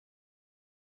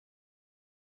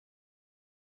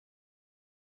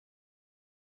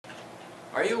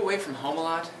Are you away from home a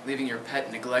lot, leaving your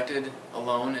pet neglected,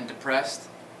 alone, and depressed?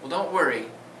 Well, don't worry,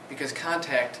 because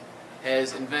Contech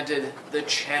has invented the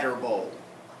ChatterBowl.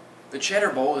 The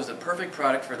ChatterBowl is the perfect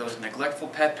product for those neglectful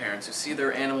pet parents who see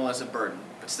their animal as a burden,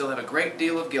 but still have a great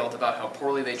deal of guilt about how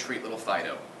poorly they treat little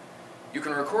Fido. You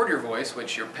can record your voice,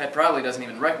 which your pet probably doesn't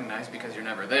even recognize because you're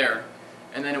never there,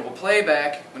 and then it will play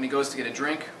back when he goes to get a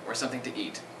drink or something to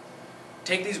eat.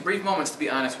 Take these brief moments to be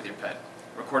honest with your pet.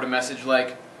 Record a message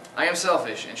like, "I am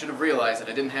selfish and should have realized that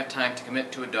I didn't have time to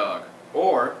commit to a dog."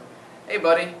 Or, "Hey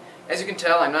buddy, as you can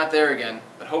tell I'm not there again,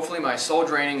 but hopefully my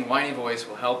soul-draining, whiny voice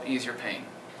will help ease your pain."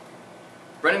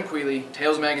 Quealy,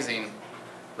 Tails Magazine,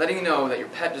 letting you know that your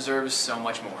pet deserves so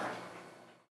much more.